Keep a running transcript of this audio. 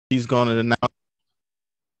He's going to announce.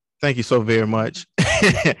 Thank you so very much.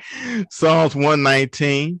 Psalms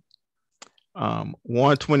 119,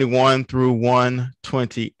 121 through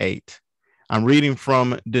 128. I'm reading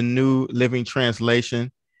from the New Living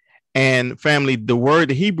Translation. And family,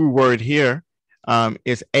 the Hebrew word here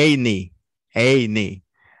is ani. Ani.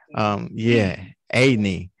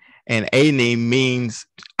 Ani. And ani means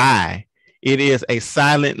I. It is a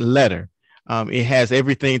silent letter. It has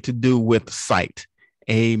everything to do with sight.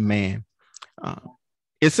 Amen.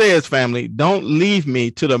 It says, family, don't leave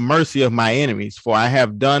me to the mercy of my enemies, for I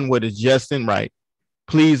have done what is just and right.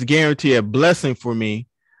 Please guarantee a blessing for me.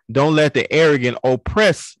 Don't let the arrogant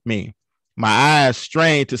oppress me. My eyes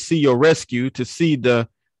strain to see your rescue, to see the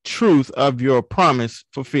truth of your promise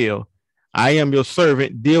fulfilled. I am your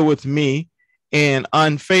servant. Deal with me in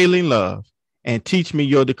unfailing love and teach me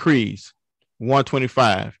your decrees.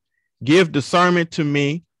 125. Give discernment to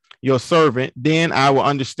me, your servant, then I will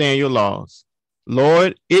understand your laws.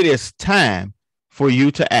 Lord, it is time for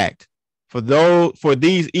you to act. For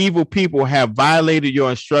these evil people have violated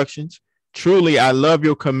your instructions. Truly, I love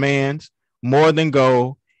your commands more than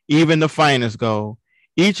gold, even the finest gold.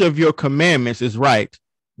 Each of your commandments is right.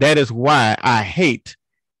 That is why I hate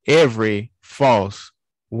every false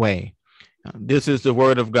way. This is the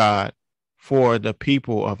word of God for the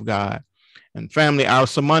people of God. And family, our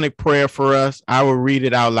sermonic prayer for us, I will read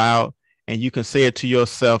it out loud, and you can say it to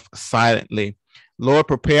yourself silently. Lord,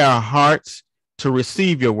 prepare our hearts to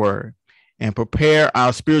receive your word, and prepare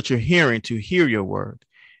our spiritual hearing to hear your word.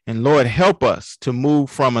 And Lord, help us to move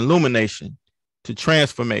from illumination to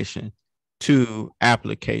transformation to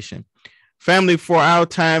application. Family, for our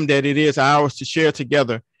time that it is ours to share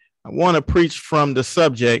together, I want to preach from the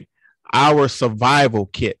subject, our survival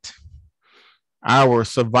kit. Our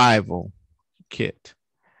survival kit.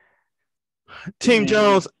 Team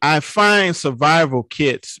Jones, I find survival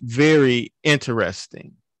kits very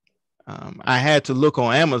interesting. I had to look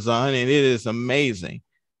on Amazon, and it is amazing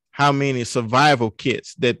how many survival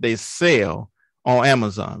kits that they sell on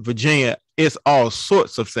Amazon. Virginia, it's all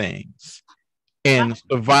sorts of things in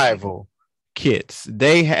survival kits.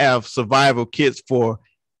 They have survival kits for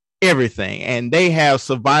everything, and they have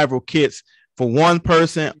survival kits for one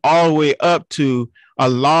person all the way up to a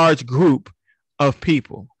large group of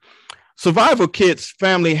people. Survival kits,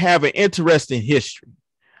 family, have an interesting history.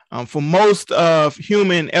 For most of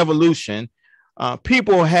human evolution,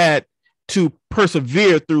 people had to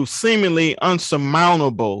persevere through seemingly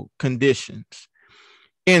unsurmountable conditions.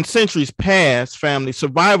 In centuries past, family,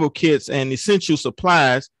 survival kits and essential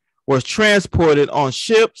supplies were transported on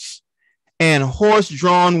ships and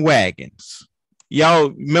horse-drawn wagons. Y'all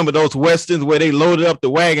remember those Westerns where they loaded up the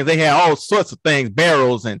wagons? They had all sorts of things,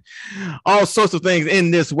 barrels and all sorts of things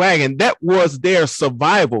in this wagon. That was their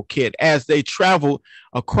survival kit as they traveled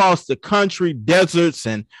across the country, deserts,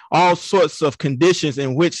 and all sorts of conditions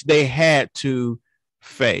in which they had to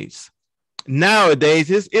face.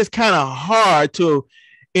 Nowadays, it's kind of hard to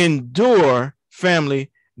endure,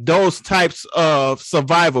 family, those types of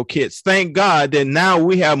survival kits. Thank God that now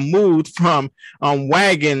we have moved from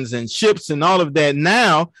wagons and ships and all of that.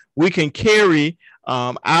 Now we can carry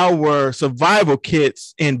our survival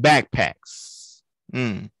kits in backpacks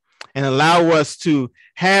and allow us to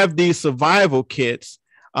have these survival kits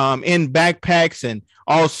in backpacks and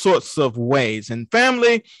all sorts of ways. And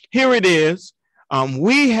family, here it is.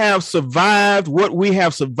 We have survived what we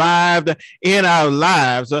have survived in our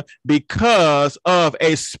lives because of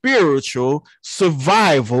a spiritual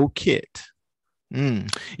survival kit.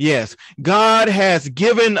 Yes, God has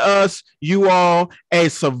given us, you all, a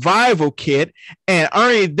survival kit. And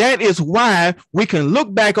Ernie, that is why we can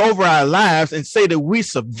look back over our lives and say that we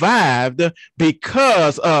survived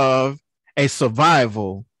because of a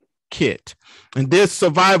survival kit. And this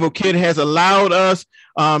survival kit has allowed us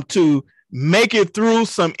to make it through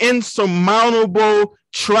some insurmountable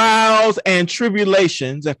trials and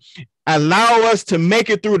tribulations, allow us to make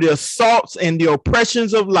it through the assaults and the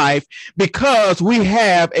oppressions of life because we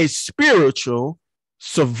have a spiritual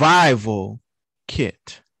survival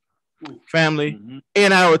kit. Family,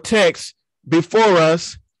 in our text before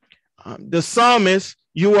us, the psalmist,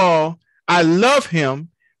 you all, I love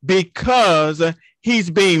him because he's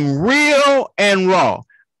being real and raw.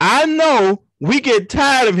 I know we get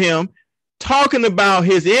tired of him talking about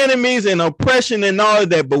his enemies and oppression and all of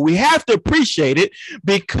that, but we have to appreciate it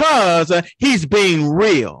because he's being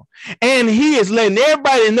real. And he is letting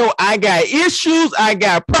everybody know, I got issues, I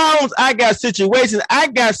got problems, I got situations, I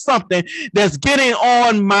got something that's getting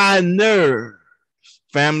on my nerves.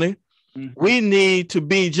 Family, We need to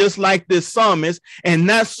be just like this psalmist and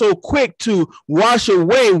not so quick to wash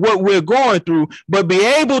away what we're going through, but be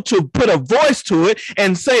able to put a voice to it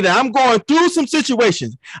and say that I'm going through some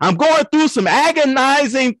situations. I'm going through some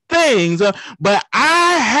agonizing things, but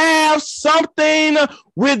I have something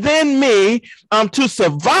within me to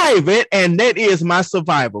survive it, and that is my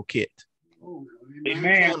survival kit.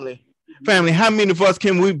 Amen. Family, how many of us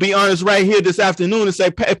can we be honest right here this afternoon and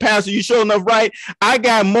say, Pastor, you sure enough right? I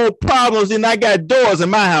got more problems than I got doors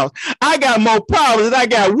in my house. I got more problems than I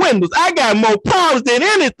got windows. I got more problems than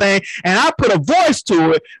anything, and I put a voice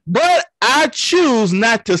to it, but I choose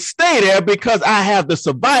not to stay there because I have the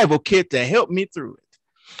survival kit to help me through it.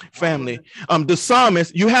 Family, the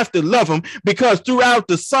psalmist, you have to love him because throughout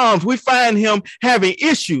the Psalms, we find him having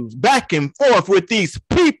issues back and forth with these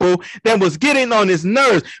people that was getting on his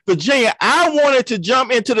nerves. Virginia, I wanted to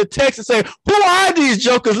jump into the text and say, who are these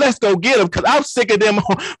jokers? Let's go get them because I'm sick of them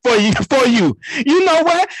for you. You know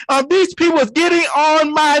what? These people was getting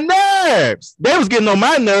on my nerves. They was getting on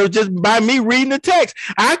my nerves just by me reading the text.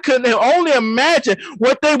 I couldn't only imagine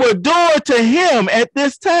what they were doing to him at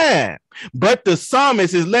this time. But the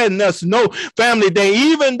psalmist is letting us know, family, that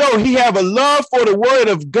even though he have a love for the word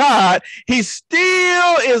of God, he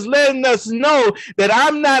still is letting us know that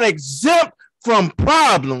I'm not exempt from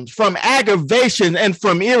problems, from aggravation, and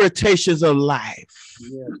from irritations of life.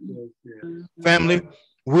 Family,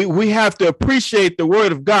 we have to appreciate the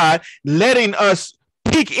word of God, letting us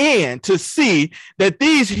peek in to see that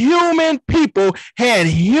these human people had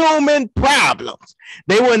human problems.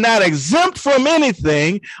 They were not exempt from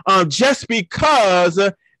anything just because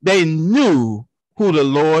they knew who the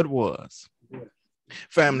Lord was.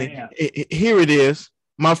 Family, here it is.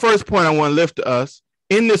 My first point I want to lift to us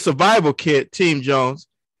in the survival kit, Team Jones,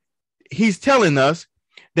 he's telling us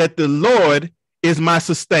that the Lord is my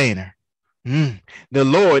sustainer. The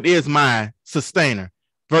Lord is my sustainer.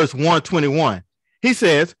 Verse 121. He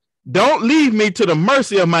says, don't leave me to the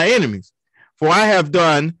mercy of my enemies, for I have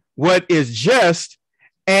done what is just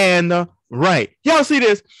and right. Y'all see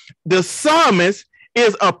this? The psalmist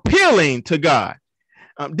is appealing to God.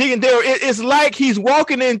 Deacon Dale, it's like he's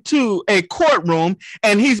walking into a courtroom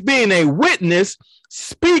and he's being a witness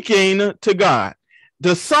speaking to God.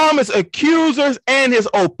 The psalmist's accusers and his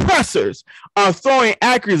oppressors are throwing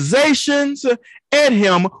accusations at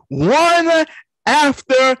him one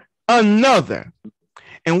after another.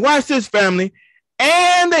 And watch this, family.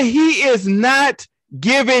 And he is not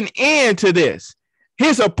giving in to this.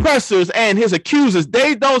 His oppressors and his accusers,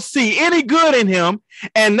 they don't see any good in him,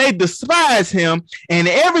 and they despise him, and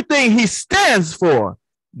everything he stands for,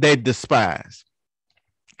 they despise.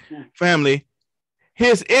 Family,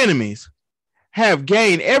 his enemies have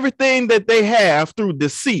gained everything that they have through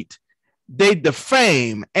deceit. They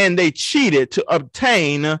defame and they cheated to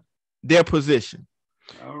obtain their position.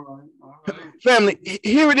 All right. Family,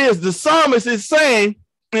 here it is. The psalmist is saying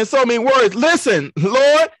in so many words, listen,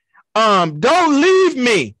 Lord, don't leave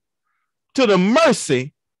me to the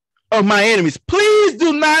mercy of my enemies. Please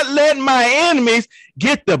do not let my enemies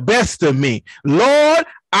get the best of me. Lord,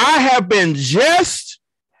 I have been just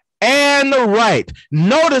and right.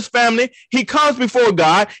 Notice, family, he comes before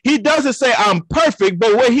God. He doesn't say I'm perfect,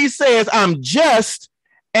 but what he says, I'm just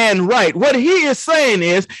and right. What he is saying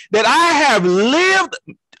is that I have lived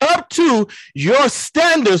up to your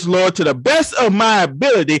standards, Lord, to the best of my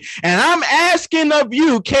ability. And I'm asking of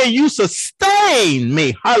you, can you sustain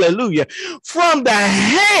me, hallelujah, from the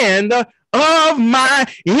hand of my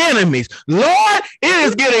enemies? Lord, it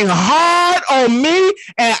is getting hard on me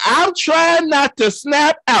and I'm trying not to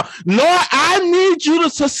snap out. Lord, I need you to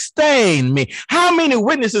sustain me. How many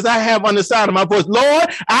witnesses I have on the side of my voice? Lord,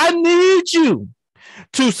 I need you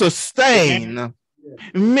to sustain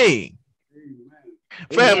me.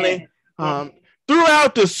 Family,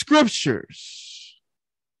 throughout the scriptures,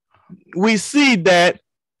 we see that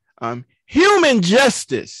human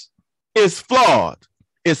justice is flawed,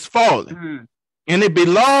 is fallen, and it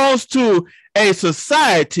belongs to a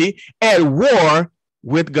society at war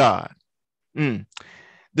with God.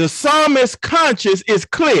 The psalmist's conscience is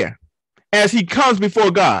clear as he comes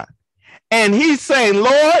before God, and he's saying,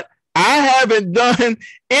 Lord, I haven't done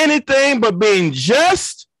anything but being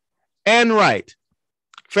just and right.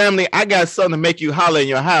 Family, I got something to make you holler in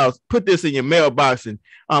your house. Put this in your mailbox and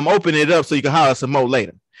open it up so you can holler some more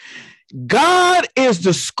later. God is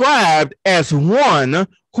described as one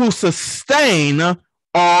who sustains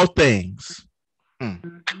all things.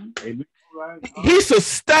 He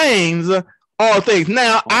sustains all things.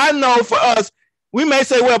 Now, I know for us, we may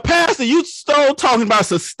say, well, Pastor, you still talking about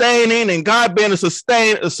sustaining and God being a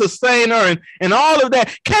sustainer and all of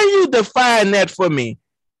that. Can you define that for me?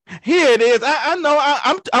 Here it is. I know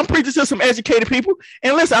I'm preaching to some educated people.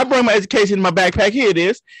 And listen, I bring my education in my backpack. Here it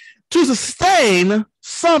is. To sustain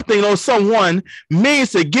something or someone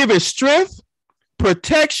means to give it strength,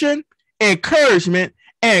 protection, encouragement,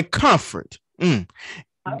 and comfort.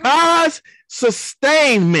 God's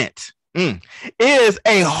sustainment is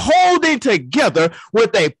a holding together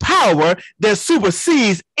with a power that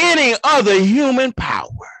supersedes any other human power.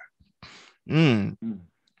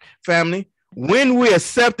 Family, when we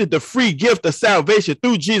accepted the free gift of salvation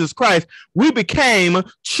through Jesus Christ, we became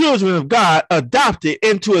children of God, adopted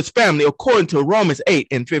into his family, according to Romans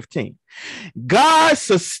 8:15. God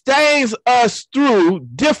sustains us through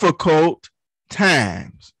difficult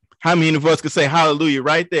times. How many of us could say hallelujah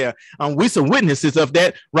right there? We some witnesses of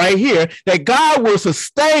that right here, that God will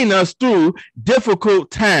sustain us through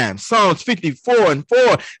difficult times. Psalms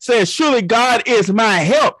 54:4 says, surely God is my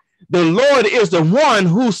help. The Lord is the one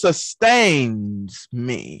who sustains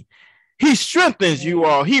me. He strengthens you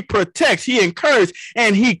all. He protects, he encourages,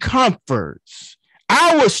 and he comforts.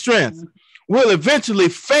 Our strength will eventually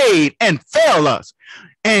fade and fail us.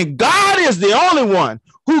 And God is the only one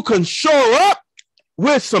who can show up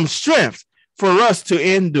with some strength for us to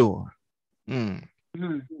endure.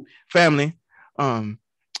 Family,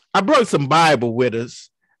 I brought some Bible with us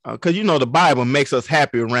because you know the Bible makes us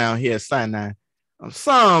happy around here at Sinai.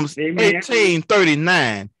 Psalms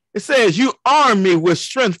 18:39. It says, you arm me with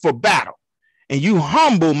strength for battle, and you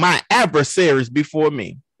humble my adversaries before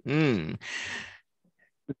me. Family,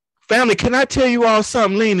 can I tell you all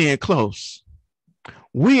something? Lean in close.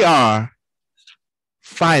 We are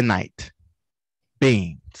finite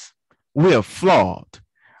beings. We are flawed.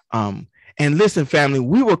 And listen, family,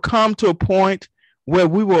 we will come to a point where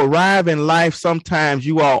we will arrive in life sometimes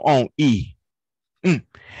you are on E.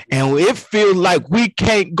 And it feels like we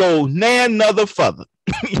can't go another further.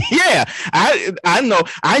 Yeah, I know.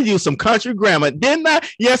 I used some country grammar, didn't I?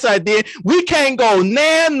 Yes, I did. We can't go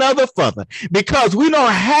another further because we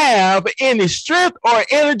don't have any strength or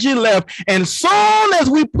energy left. And soon as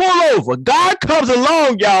we pull over, God comes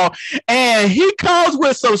along, y'all, and he comes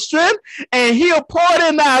with some strength, and he'll pour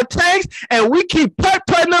it in our tanks, and we keep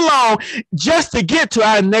putting along just to get to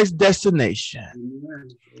our next destination.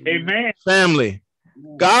 Amen. Family,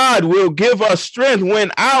 God will give us strength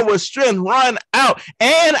when our strength run out,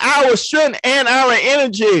 and our strength and our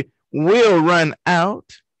energy will run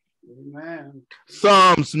out. Amen.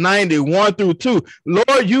 Psalms 91:2.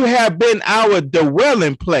 Lord, you have been our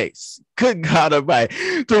dwelling place. Good God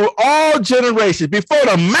Almighty. Through all generations, before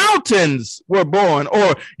the mountains were born,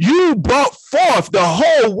 or you brought forth the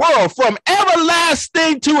whole world from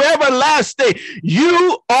everlasting to everlasting.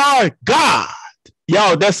 You are God.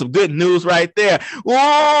 Y'all, that's some good news right there.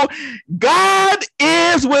 Oh, God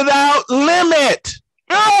is without limit.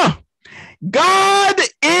 Oh, God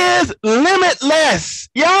is limitless.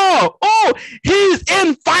 Y'all, oh, he's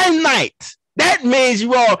infinite. That means,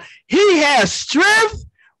 you all, he has strength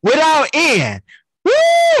without end. Woo!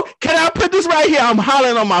 Can I put this right here? I'm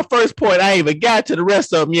hollering on my first point. I ain't even got to the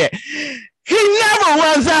rest of them yet. He never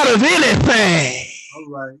runs out of anything. All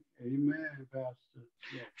right. Amen, Pastor.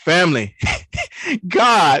 Yeah. Family,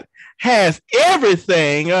 God has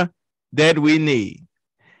everything that we need.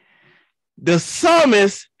 The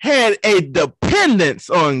psalmist had a dependence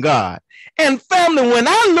on God. And family, when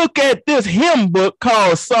I look at this hymn book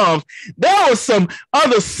called Psalms, there were some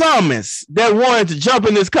other psalmists that wanted to jump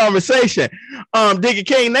in this conversation. Diggy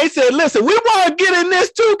King, they said, listen, we want to get in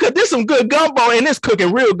this too, because there's some good gumbo and it's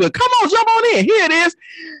cooking real good. Come on, jump on in. Here it is.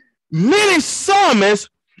 Many psalmists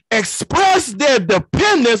expressed their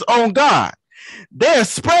dependence on God. They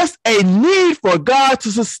expressed a need for God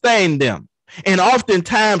to sustain them, and often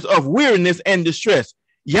times of weariness and distress.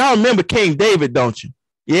 Y'all remember King David, don't you?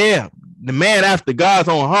 Yeah, the man after God's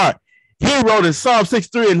own heart. He wrote in Psalm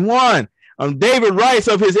 63:1. David writes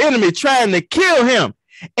of his enemy trying to kill him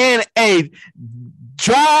in a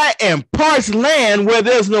dry and parched land where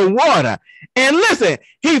there's no water. And listen,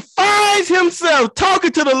 he finds himself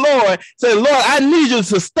talking to the Lord, say, Lord, I need you to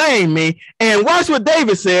sustain me. And watch what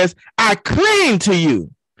David says, I cling to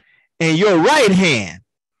you, and your right hand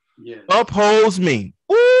upholds me.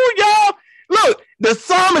 Ooh, y'all, look, the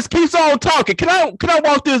psalmist keeps on talking. Can I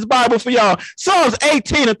walk through this Bible for y'all? Psalms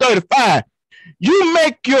 18:35. You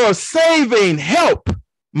make your saving help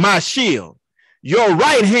my shield. Your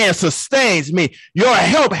right hand sustains me. Your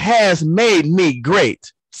help has made me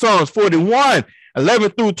great. Psalms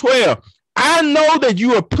 41:11-12. I know that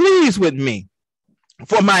you are pleased with me,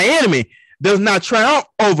 for my enemy does not triumph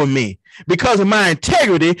over me. Because of my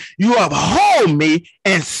integrity, you uphold me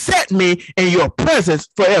and set me in your presence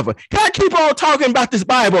forever. Can I keep on talking about this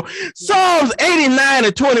Bible? Psalms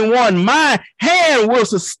 89:21. My hand will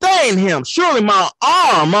sustain him. Surely my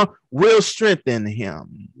arm will strengthen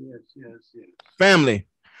him. Yes. Family,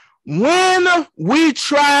 when we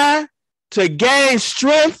try to gain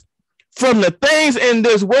strength from the things in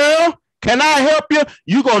this world, can I help you?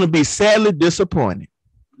 You're going to be sadly disappointed.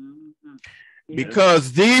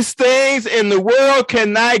 Because these things in the world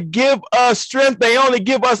cannot give us strength. They only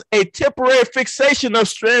give us a temporary fixation of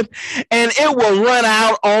strength, and it will run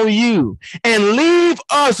out on you and leave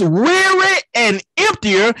us weary and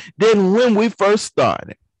emptier than when we first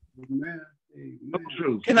started. Amen.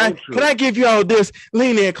 Can I give you all this?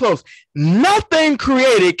 Lean in close. Nothing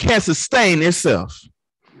created can sustain itself.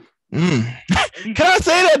 Can I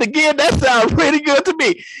say that again? That sounds pretty good to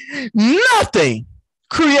me. Nothing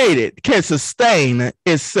created can sustain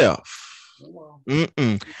itself.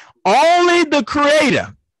 Only the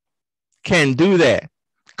Creator can do that.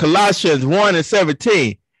 Colossians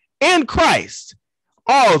 1:17. In Christ,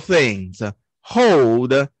 all things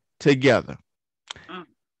hold together.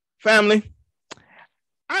 Family,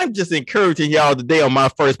 I'm just encouraging y'all today on my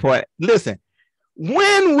first point. Listen,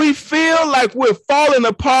 when we feel like we're falling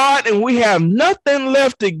apart and we have nothing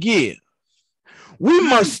left to give, we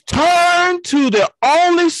must turn to the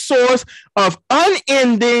only source of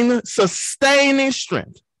unending, sustaining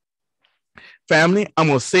strength. Family, I'm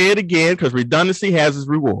going to say it again because redundancy has its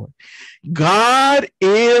reward. God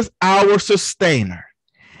is our sustainer,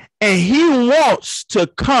 and he wants to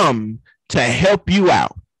come to help you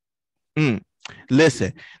out.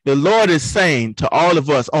 Listen, the Lord is saying to all of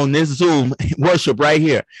us on this Zoom worship right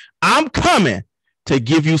here, I'm coming to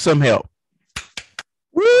give you some help.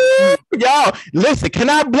 Woo! Y'all, listen, can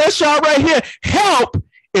I bless y'all right here? Help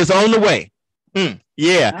is on the way.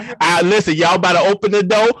 Listen, y'all about to open the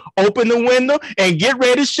door, open the window, and get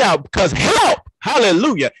ready to shout because help,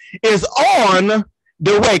 hallelujah, is on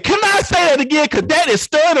the way. Can I say that again? Because that is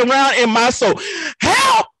stirring around in my soul.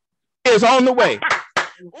 Help is on the way.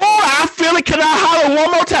 Oh, I feel it. Can I holler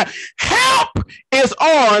one more time? Help is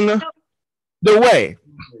on the way.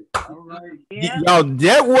 All right. Y'all,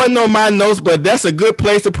 that wasn't on my notes, but that's a good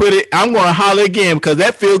place to put it. I'm going to holler again because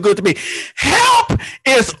that feels good to me. Help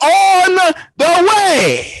is on the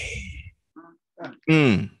way.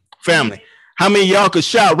 Family, how many of y'all could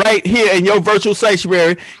shout right here in your virtual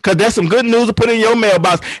sanctuary? Because that's some good news to put in your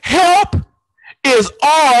mailbox. Help is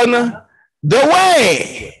on the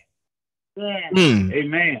way. Yeah.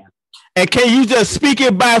 Amen. And can you just speak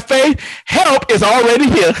it by faith? Help is already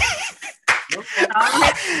here.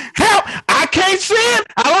 Help! I can't see it.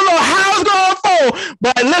 I don't know how it's going to unfold.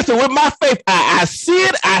 But listen, with my faith, I see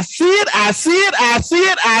it. I see it. I see it. I see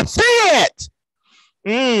it. I see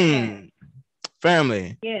it.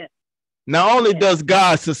 Family. Yeah. Not only does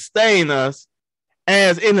God sustain us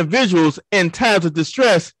as individuals in times of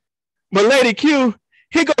distress, but Lady Q,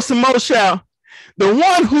 here goes some more shout. The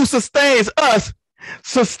one who sustains us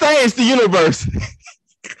sustains the universe.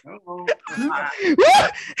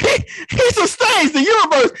 he sustains the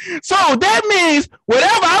universe. So that means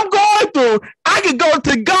whatever I'm going through, I can go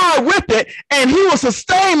to God with it, and he will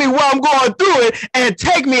sustain me while I'm going through it and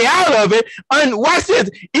take me out of it. And watch this.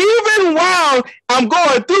 Even while I'm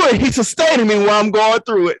going through it, he's sustaining me while I'm going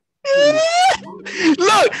through it.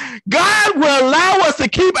 Look, God will allow us to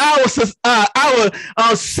keep our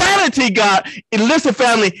sanity, God. And listen,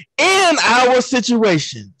 family, in our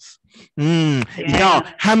situations. Y'all,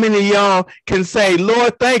 how many of y'all can say,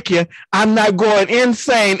 Lord, thank you, I'm not going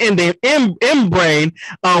insane in the brain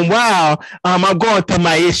while I'm going through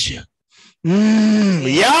my issue.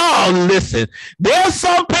 Y'all, listen, there's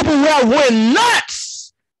some people who have went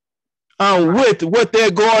nuts with what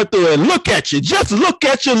they're going through, and look at you, just look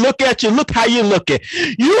at you, look how you looking.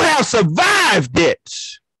 You have survived it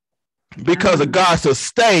because of God's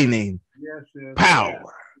sustaining power.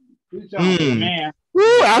 Man.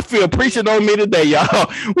 Woo, I feel preaching on me today, y'all.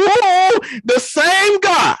 Woo, the same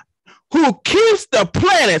God who keeps the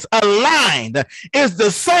planets aligned is the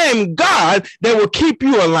same God that will keep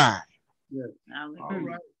you aligned. Yes. All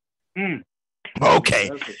right. Okay.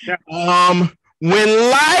 When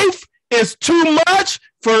life is too much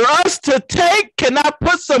for us to take, can I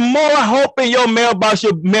put some more hope in your mailbox?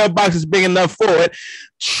 Your mailbox is big enough for it.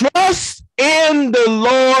 Trust in the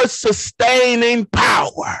Lord's sustaining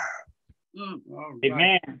power.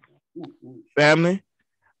 Amen. Family,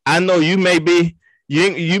 I know you may be,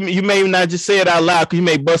 you may not just say it out loud because you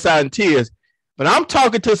may bust out in tears, but I'm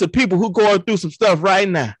talking to some people who going through some stuff right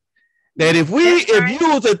now that if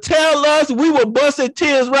you were to tell us, we will bust in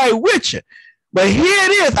tears right with you. But here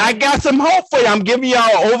it is. I got some hope for you. I'm giving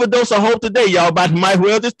y'all an overdose of hope today. Y'all might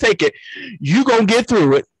well just take it. You gonna get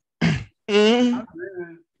through it.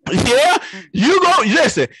 Yeah, you go.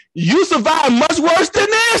 Listen, you survived much worse than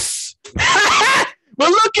this. But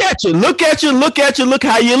look at you. Look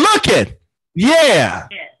how you looking. Yeah.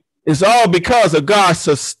 It's all because of God's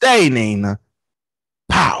sustaining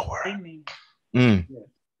power.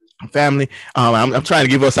 Family, I'm trying to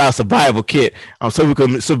give us our survival kit so we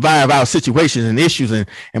can survive our situations and issues and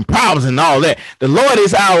problems and all that. The Lord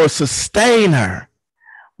is our sustainer.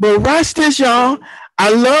 But watch this, y'all.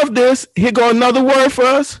 I love this. Here go another word for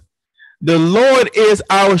us. The Lord is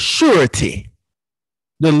our surety.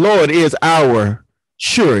 The Lord is our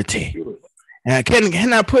surety. And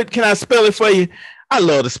can I spell it for you? I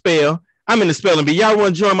love to spell. I'm in the spelling bee. Y'all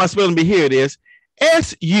want to join my spelling bee? Here it is.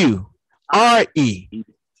 SURETY.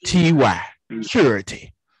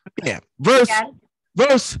 Surety. Yeah.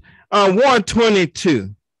 Verse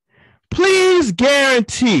 122. Please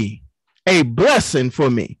guarantee a blessing for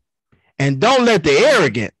me, and don't let the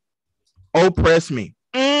arrogant oppress me.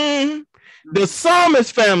 The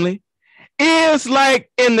psalmist, family, is like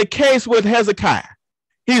in the case with Hezekiah.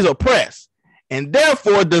 He's oppressed and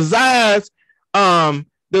therefore desires the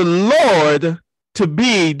Lord to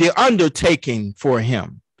be the undertaking for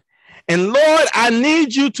him. And Lord, I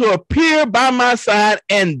need you to appear by my side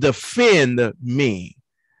and defend me.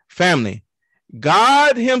 Family,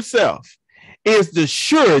 God himself is the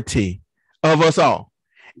surety of us all.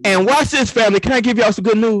 And watch this, family. Can I give y'all some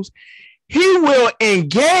good news? He will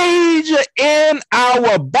engage in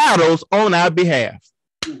our battles on our behalf.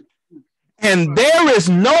 And there is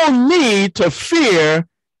no need to fear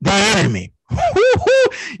the enemy.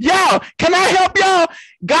 Y'all, can I help y'all?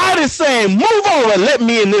 God is saying, move over, let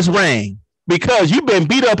me in this ring, because you've been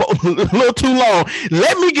beat up a little too long.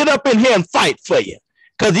 Let me get up in here and fight for you.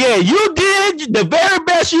 Because, yeah, you did the very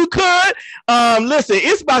best you could. Listen,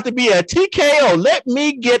 it's about to be a TKO. Let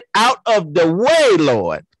me get out of the way,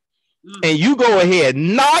 Lord. And you go ahead,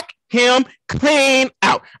 knock him clean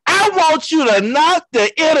out. I want you to knock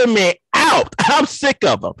the enemy out. I'm sick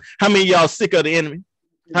of him. How many of y'all sick of the enemy?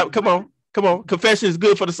 Come on. Confession is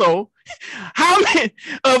good for the soul. How many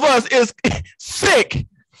of us is sick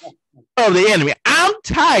of the enemy? I'm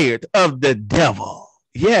tired of the devil.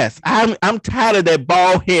 Yes, I'm tired of that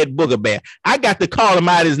bald head booger bear. I got to call him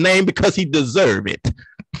out his name because he deserved it.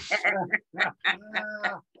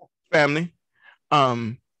 Family,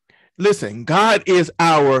 listen, God is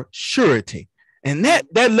our surety. And that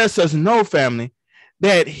lets us know, family,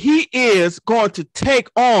 that he is going to take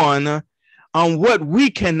on what we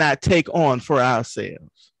cannot take on for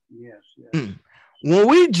ourselves. Yes. When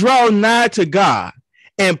we draw nigh to God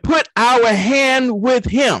and put our hand with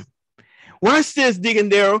him, watch this, Deacon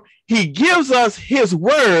Darrell. He gives us his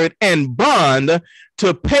word and bond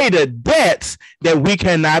to pay the debts that we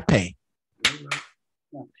cannot pay.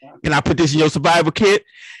 Can I put this in your survival kit?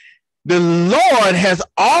 The Lord has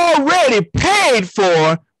already paid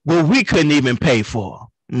for what we couldn't even pay for.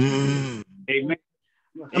 Amen.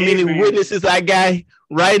 How many witnesses I got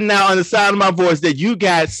right now on the side of my voice that you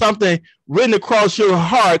got something written across your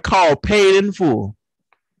heart called paid in full?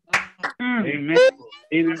 Amen.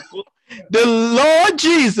 The Lord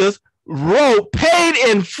Jesus wrote paid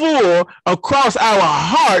in full across our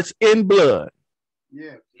hearts in blood.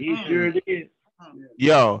 Yeah, he sure did.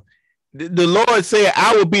 Yo, the Lord said,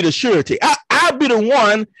 I will be the surety. I'll be the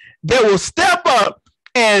one that will step up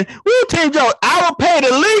and we'll tell you, I will pay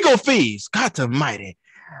the legal fees. God almighty.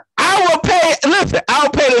 I'll pay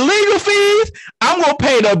the legal fees. I'm going to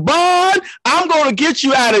pay the bond. I'm going to get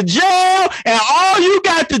you out of jail. And all you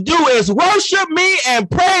got to do is worship me and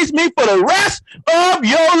praise me for the rest of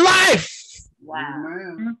your life. Wow.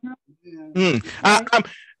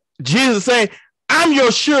 Jesus saying, I'm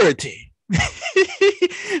your surety.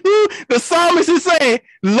 The psalmist is saying,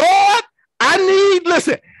 Lord, I need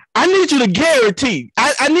you to guarantee.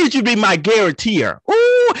 I need you to be my guarantor.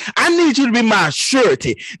 Ooh, I need you to be my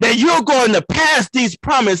surety that you're going to pass these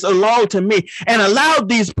promises along to me and allow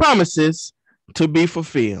these promises to be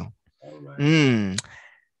fulfilled. Right.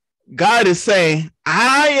 God is saying,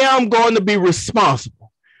 I am going to be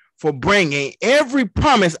responsible for bringing every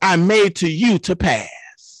promise I made to you to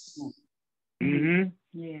pass. Mm-hmm.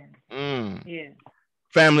 Yeah.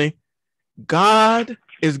 Family, God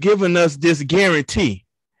is giving us this guarantee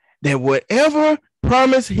that whatever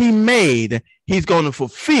promise he made, he's going to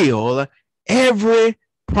fulfill every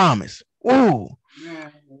promise. Ooh.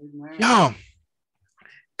 Y'all,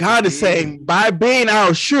 God is saying, by being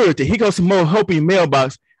our surety, he got some more hope in your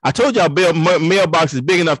mailbox. I told y'all mailbox is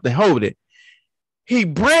big enough to hold it. He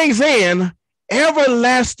brings in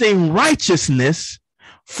everlasting righteousness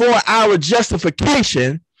for our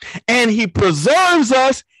justification, and he preserves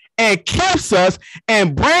us and keeps us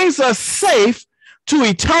and brings us safe to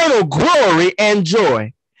eternal glory and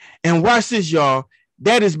joy. And watch this, y'all.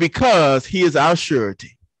 That is because he is our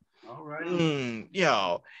surety. All right.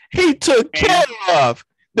 Y'all, he took care of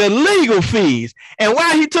the legal fees. And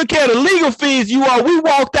while he took care of the legal fees, you all, we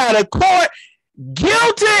walked out of court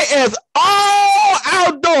guilty as all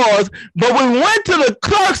outdoors, but we went to the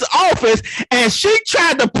clerk's office and she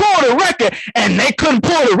tried to pull the record and they couldn't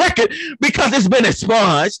pull the record because it's been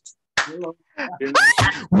expunged.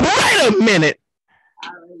 Wait a minute.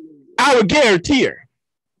 Our guarantor.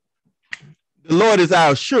 The Lord is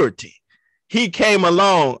our surety. He came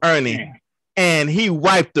along, Ernie, and he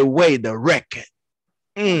wiped away the record.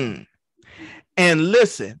 And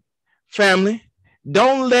listen, family,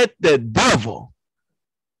 don't let the devil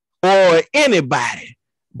or anybody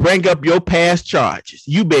bring up your past charges.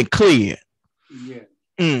 You've been cleared.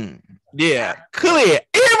 Yeah, clear.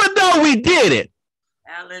 Even though we did it.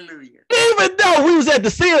 Hallelujah. Even though we was at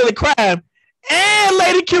the scene of the crime, and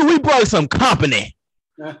Lady Q, we brought some company.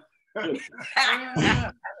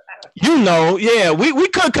 You know, yeah, we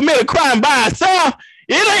couldn't commit a crime by ourselves.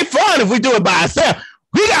 It ain't fun if we do it by ourselves.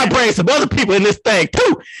 We got to bring some other people in this thing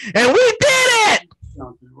too. And we did it.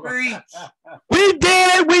 We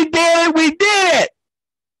did it.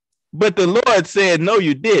 But the Lord said, no,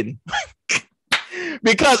 you didn't.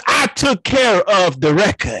 Because I took care of the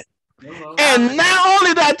record. And not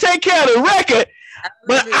only did I take care of the record,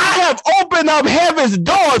 but I have opened up heaven's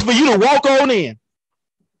doors for you to walk on in.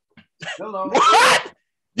 What?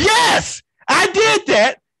 Yes, I did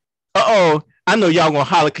that. I know y'all gonna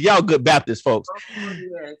holler because y'all good Baptist folks.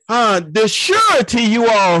 The surety, you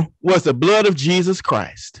all, was the blood of Jesus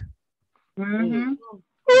Christ. Ooh,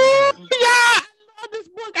 yeah, I love this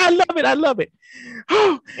book. I love it.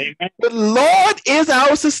 The Lord is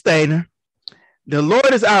our sustainer. The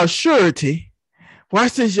Lord is our surety.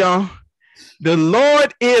 Watch this, y'all. The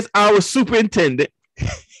Lord is our superintendent.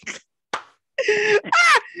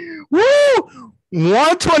 Woo!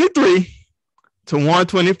 123 to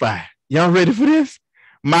 125. Y'all ready for this?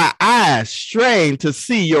 My eyes strain to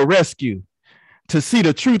see your rescue, to see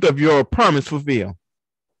the truth of your promise fulfilled.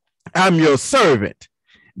 I'm your servant.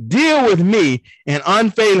 Deal with me in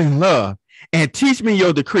unfailing love and teach me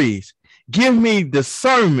your decrees. Give me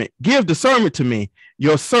discernment. Give discernment to me,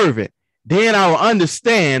 your servant. Then I will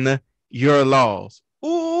understand your laws.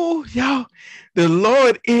 Ooh, y'all. The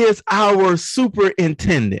Lord is our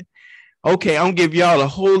superintendent. Okay, I'm gonna give y'all a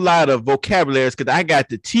whole lot of vocabularies because I got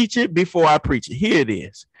to teach it before I preach it. Here it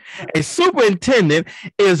is. A superintendent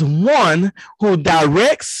is one who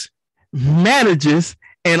directs, manages,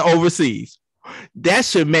 and oversees. That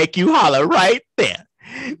should make you holler right there.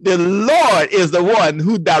 The Lord is the one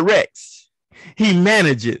who directs, he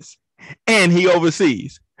manages, and he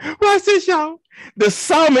oversees. What's this, y'all? The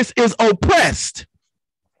psalmist is oppressed.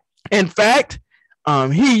 In fact,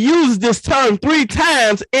 he used this term 3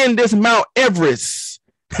 times in this Mount Everest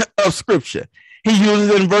of scripture. He uses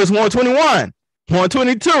it in verse 121,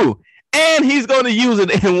 122, and he's going to use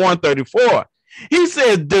it in 134. He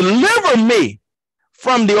says, deliver me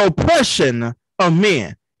from the oppression of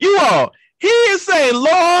men. You all, he is saying,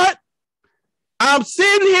 Lord, I'm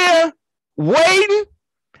sitting here waiting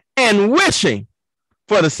and wishing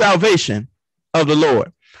for the salvation of the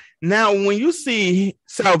Lord. Now, when you see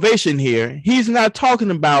salvation here, he's not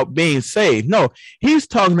talking about being saved. No, he's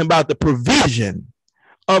talking about the provision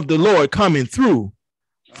of the Lord coming through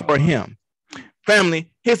for him.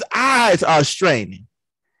 Family, his eyes are straining.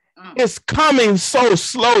 It's coming so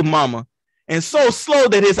slow, mama, and so slow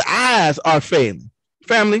that his eyes are failing.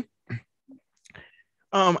 Family,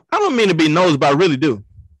 I don't mean to be nosy, but I really do.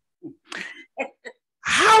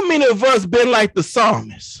 How many of us been like the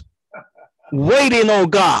psalmist, waiting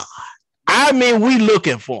on God? I mean, we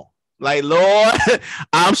looking for him. Like, Lord,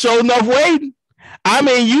 I'm sure enough waiting. I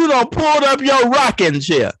mean, you done pulled up your rocking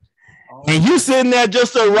chair. And you sitting there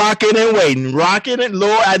just rocking and waiting. Rocking it.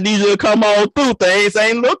 Lord, I need you to come on through. Things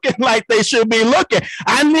ain't looking like they should be looking.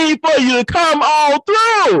 I need for you to come on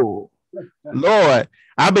through. Lord,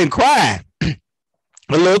 I've been crying a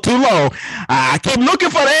little too long. I keep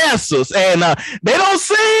looking for the answers. And they don't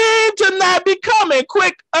seem to not be coming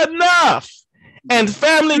quick enough. And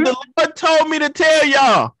family, the Lord told me to tell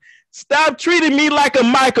y'all, stop treating me like a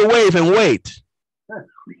microwave and wait.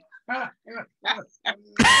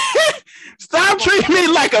 Stop treating me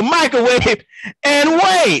like a microwave and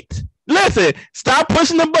wait. Listen, stop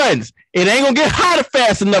pushing the buttons. It ain't gonna get hotter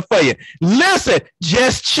fast enough for you. Listen,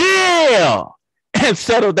 just chill and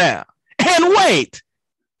settle down and wait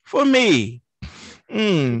for me.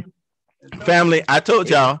 Mm. Family, I told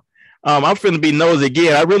y'all, I'm finna be nosy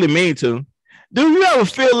again. I really mean to. Do you ever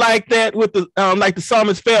feel like that with the like the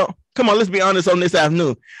psalmist felt? Come on, let's be honest on this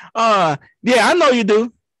afternoon. Yeah, I know you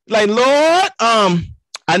do. Like, Lord,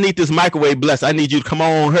 I need this microwave blessing. I need you to come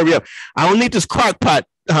on, hurry up. I don't need this crock pot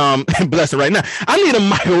blessing right now. I need a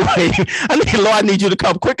microwave. I need you to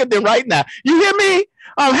come quicker than right now. You hear me?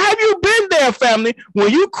 Have you been there, family,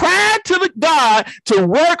 when you cried to the God to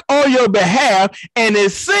work on your behalf, and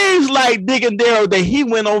it seems like Deacon Darrell that he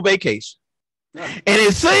went on vacation, and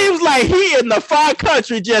it seems like he in the far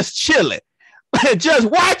country just chilling, just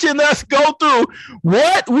watching us go through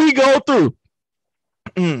what we go through.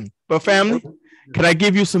 But family, can I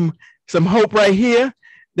give you some hope right here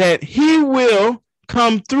that he will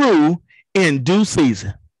come through in due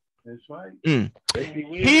season? That's right.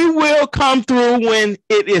 He will come through when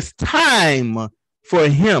it is time for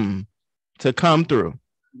him to come through.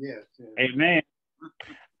 Yes. Amen.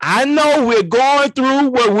 I know we're going through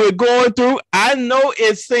what we're going through. I know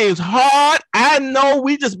it seems hard. I know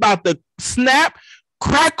we just about to snap,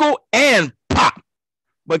 crackle, and pop.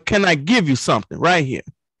 But can I give you something right here?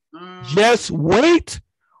 Just wait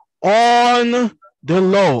on the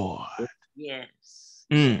Lord. Yes.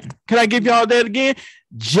 Can I give y'all that again?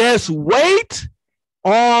 Just wait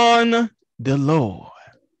on the Lord.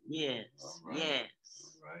 Yes. Yes.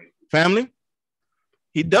 Family,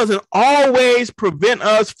 he doesn't always prevent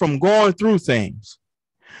us from going through things,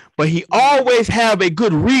 but he always have a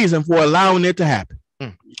good reason for allowing it to happen.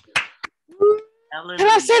 Can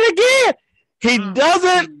I say it again? He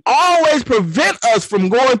doesn't always prevent us from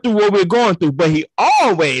going through what we're going through, but he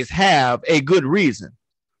always have a good reason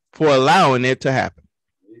for allowing it to happen.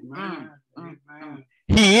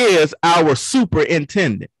 He is our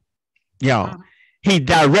superintendent, y'all. He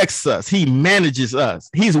directs us. He manages us.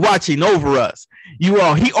 He's watching over us.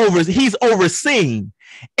 He's overseeing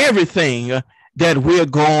everything that we're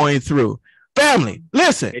going through. Family,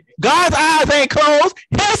 listen, God's eyes ain't closed.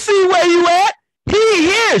 He'll see where you at.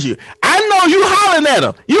 He hears you. I know you hollering at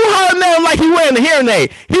him. You hollering at him like he wearing a hearing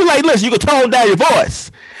aid. He's like, listen, you can tone down your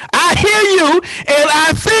voice. I hear you and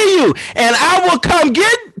I see you, and I will come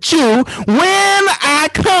get you when I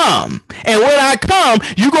come. And when I come,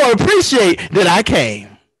 you're going to appreciate that I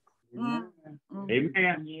came.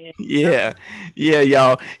 Amen. Yeah,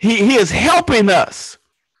 y'all. He is helping us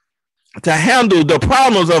to handle the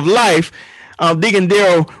problems of life, Deacon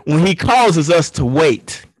Darrell, when he causes us to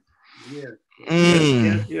wait.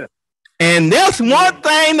 Yeah. And that's one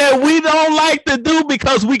thing that we don't like to do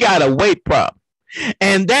because we got a wait problem.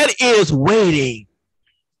 And that is waiting.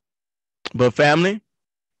 But family,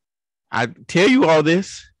 I tell you all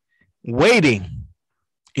this, waiting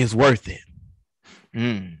is worth it.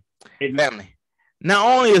 Family, not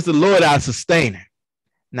only is the Lord our sustainer,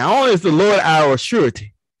 not only is the Lord our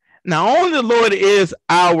surety, not only the Lord is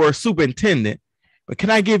our superintendent, but can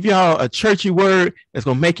I give y'all a churchy word that's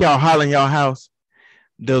going to make y'all holler in y'all house?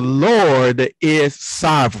 The Lord is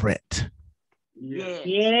sovereign.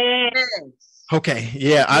 Yes. Okay,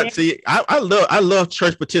 yeah, I love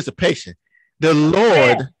church participation. The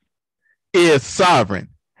Lord is sovereign.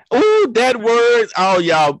 Oh, that word, oh,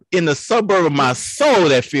 y'all, in the suburb of my soul,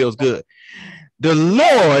 that feels good. The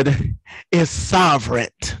Lord is sovereign.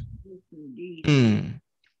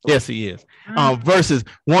 Yes, he is. Verses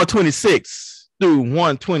 126 through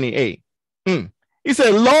 128. He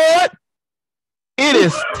said, Lord, it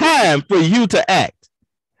is time for you to act,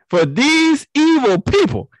 for these evil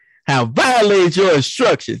people have violated your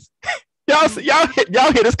instructions. Y'all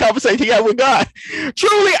hear this conversation you got with God.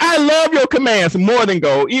 Truly, I love your commands more than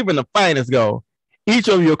gold, even the finest gold. Each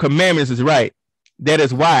of your commandments is right. That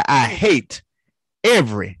is why I hate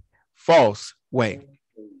every false way.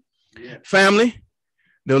 Family,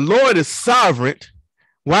 the Lord is sovereign.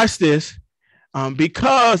 Watch this.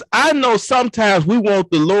 Because I know sometimes we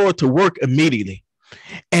want the Lord to work immediately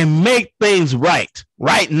and make things right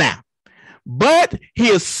now. But he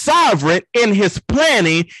is sovereign in his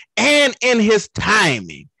planning and in his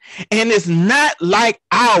timing. And it's not like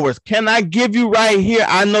ours. Can I give you right here?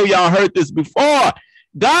 I know y'all heard this before.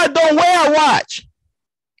 God don't wear a watch.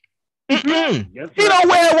 He don't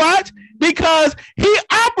wear a watch because he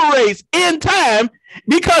operates in time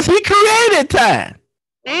because he created time.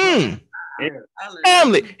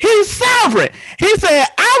 Family, he's sovereign. He said,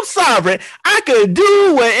 I'm sovereign. I can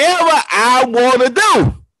do whatever I want to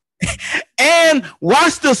do. And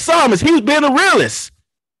watch the psalmist. He was being a realist.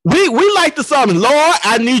 We like the psalmist. Lord,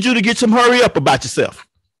 I need you to get some hurry up about yourself.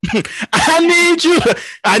 I need you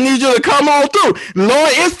to come on through. Lord,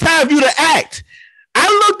 it's time for you to act.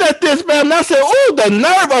 I looked at this, man, and I said, oh, the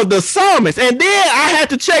nerve of the psalmist. And then I had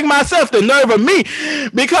to check myself, the nerve of me,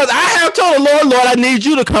 because I have told the Lord, I need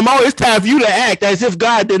you to come on. It's time for you to act as if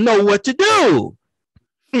God didn't know what to do.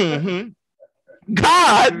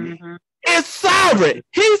 God is sovereign.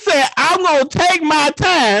 He said, I'm going to take my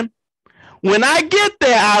time. When I get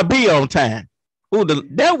there, I'll be on time. Ooh,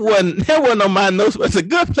 that wasn't on my notes, but it's a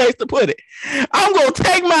good place to put it. I'm going to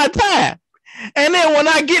take my time. And then when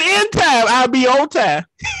I get in time, I'll be on time.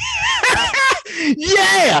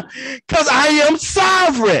 Yeah, because I am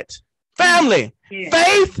sovereign. Family,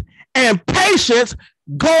 faith and patience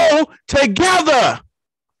go together.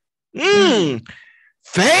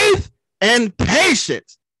 Faith and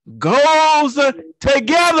patience goes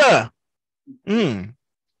together.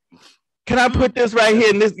 Can I put this right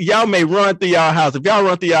here? And this, y'all may run through y'all house. If y'all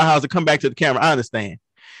run through y'all house and come back to the camera, I understand.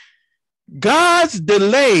 God's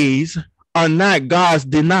delays are not God's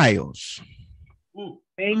denials.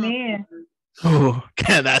 Amen. Oh,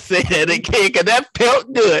 can I say that again? Because that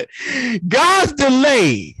felt good. God's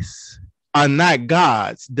delays are not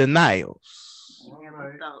God's denials.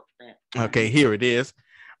 Okay, here it is.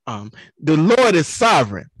 The Lord is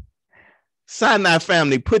sovereign. Sinai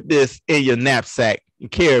family, put this in your knapsack and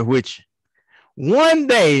carry it with you. One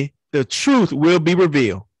day, the truth will be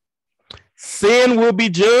revealed. Sin will be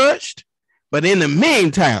judged. But in the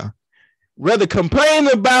meantime, rather complain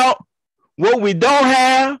about what we don't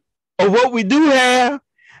have or what we do have,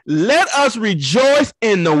 let us rejoice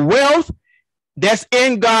in the wealth that's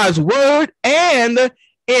in God's word and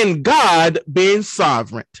in God being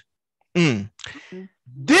sovereign.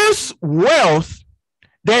 This wealth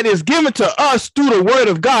that is given to us through the word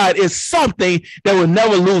of God is something that will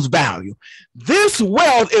never lose value. This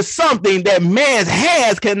wealth is something that man's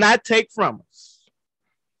hands cannot take from us.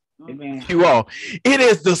 Amen. You all, it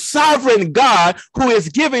is the sovereign God who is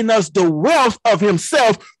giving us the wealth of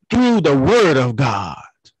himself through the word of God.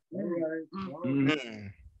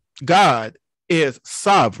 God is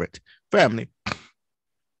sovereign. Family,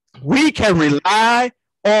 we can rely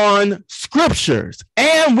on scriptures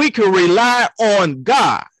and we can rely on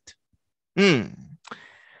God.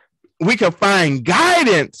 We can find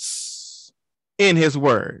guidance in his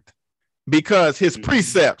word because his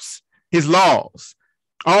precepts, his laws,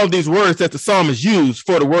 all these words that the psalmist used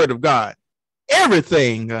for the word of God,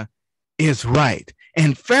 everything is right.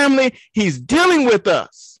 And family, he's dealing with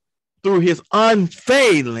us through his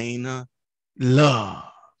unfailing love.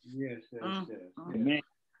 Yes. Amen.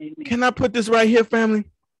 Can I put this right here, family?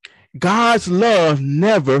 God's love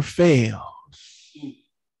never fails.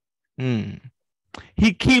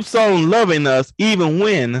 He keeps on loving us even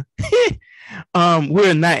when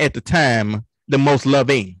we're not at the time the most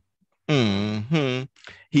loving.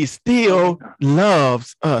 He still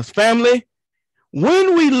loves us. Family,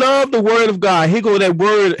 when we love the word of God, here go that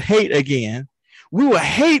word hate again, we will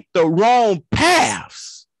hate the wrong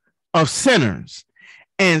paths of sinners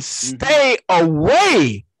and stay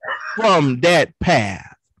away from that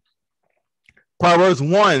path. Proverbs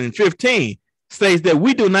 1:15 states that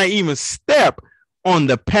we do not even step on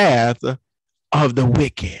the path of the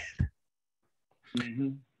wicked.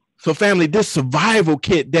 So family, this survival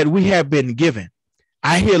kit that we have been given,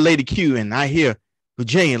 I hear Lady Q and I hear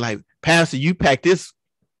Virginia like, Pastor, you packed this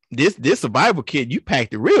survival kit, you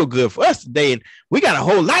packed it real good for us today, and we got a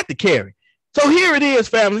whole lot to carry. So here it is,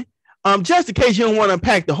 family. Just in case you don't want to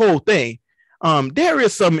unpack the whole thing, there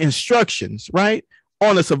is some instructions, right,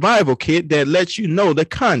 on a survival kit that lets you know the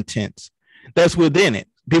contents that's within it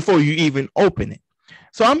before you even open it.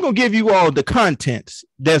 So I'm going to give you all the contents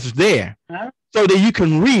that's there so that you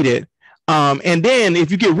can read it. And then if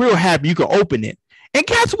you get real happy, you can open it. And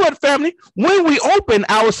guess what, family? When we open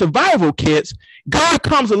our survival kits, God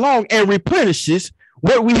comes along and replenishes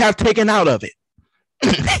what we have taken out of it.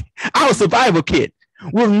 Our survival kit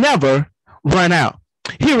will never run out.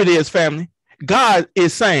 Here it is, family. God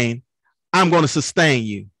is saying, I'm going to sustain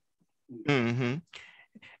you.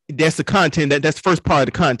 That's the content. That's the first part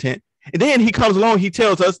of the content. And then he comes along, he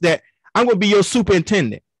tells us that I'm going to be your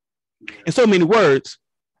superintendent. In so many words,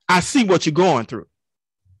 I see what you're going through.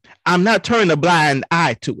 I'm not turning a blind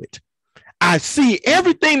eye to it. I see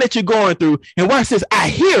everything that you're going through. And watch this, I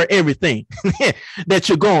hear everything that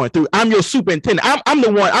you're going through. I'm your superintendent. I'm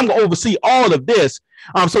the one, I'm going to oversee all of this.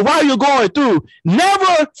 So while you're going through,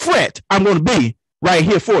 never fret. I'm going to be right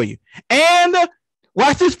here for you. And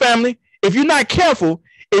watch this, family. If you're not careful,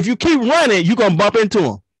 if you keep running, you're going to bump into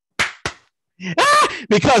him.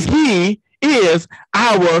 Because he is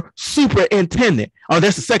our superintendent. Oh,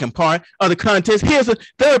 that's the second part of the contest. Here's the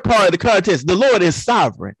third part of the contest. The Lord is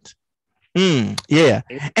sovereign. Yeah.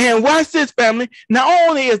 And watch this, family. Not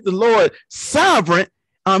only is the Lord sovereign,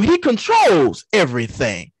 he controls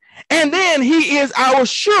everything. And then he is our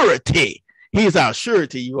surety. He's our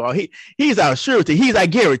surety, you all. He's our surety. He's our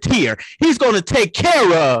guarantor. He's going to take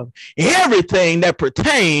care of everything that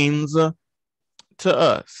pertains to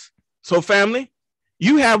us. So, family,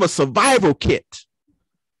 you have a survival kit.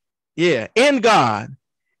 Yeah, in God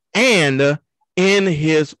and in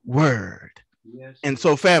his word. Yes. And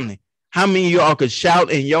so, family, how many of y'all could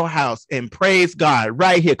shout in your house and praise God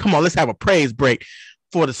right here? Come on, let's have a praise break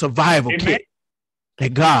for the survival kit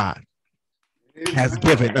that God has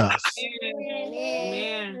given us.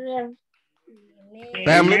 Amen.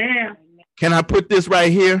 Family, can I put this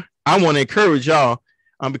right here? I want to encourage y'all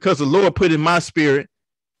because the Lord put in my spirit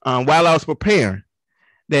while I was preparing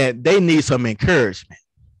that they need some encouragement.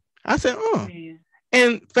 I said,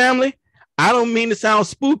 and family, I don't mean to sound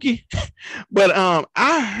spooky, but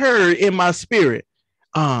I heard in my spirit,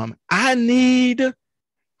 I need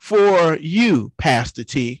for you, Pastor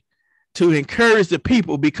T, to encourage the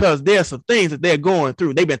people because there's some things that they're going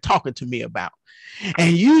through. They've been talking to me about.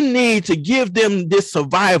 And you need to give them this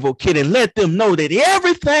survival kit and let them know that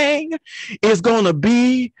everything is going to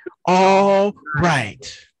be all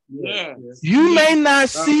right. Yes. You may not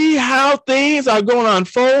see how things are going to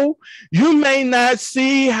unfold. You may not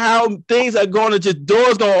see how things are going to just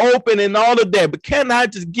doors going to open and all of that. But can I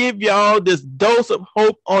just give y'all this dose of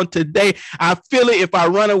hope on today? I feel it. If I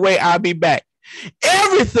run away, I'll be back.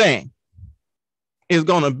 Everything is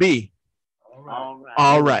going to be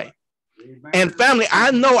all right. And family,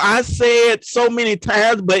 I know I said so many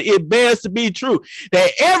times, but it bears to be true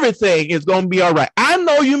that everything is going to be all right. I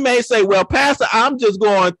know you may say, well, Pastor, I'm just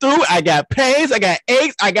going through. I got pains. I got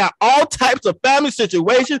aches. I got all types of family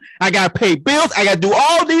situations. I got to pay bills. I got to do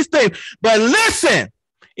all these things. But listen,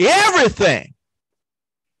 everything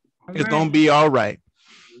is going to be all right.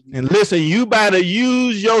 And listen, you better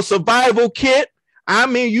use your survival kit. I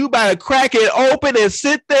mean, you better crack it open and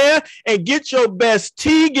sit there and get your best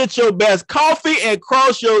tea, get your best coffee and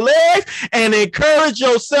cross your legs and encourage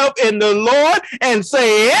yourself in the Lord and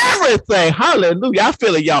say everything. Hallelujah. I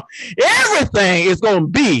feel it, y'all. Everything is going to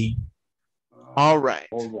be all right.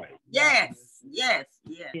 All right. Yes. Yes.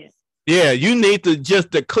 Yes. Yeah, you need to just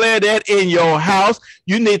declare that in your house.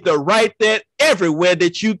 You need to write that everywhere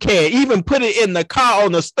that you can. Even put it in the car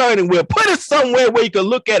on the steering wheel. Put it somewhere where you can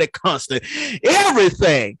look at it constantly.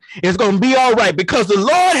 Everything is going to be all right because the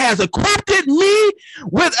Lord has equipped me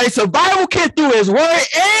with a survival kit through his word,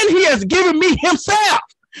 and he has given me himself.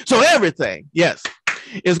 So everything, yes,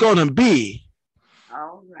 is going to be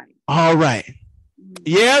all right. All right.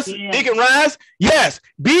 Yes, Deacon Rise. Yes,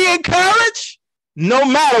 be encouraged. No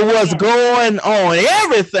matter what's going on,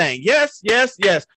 everything. Yes, yes, yes.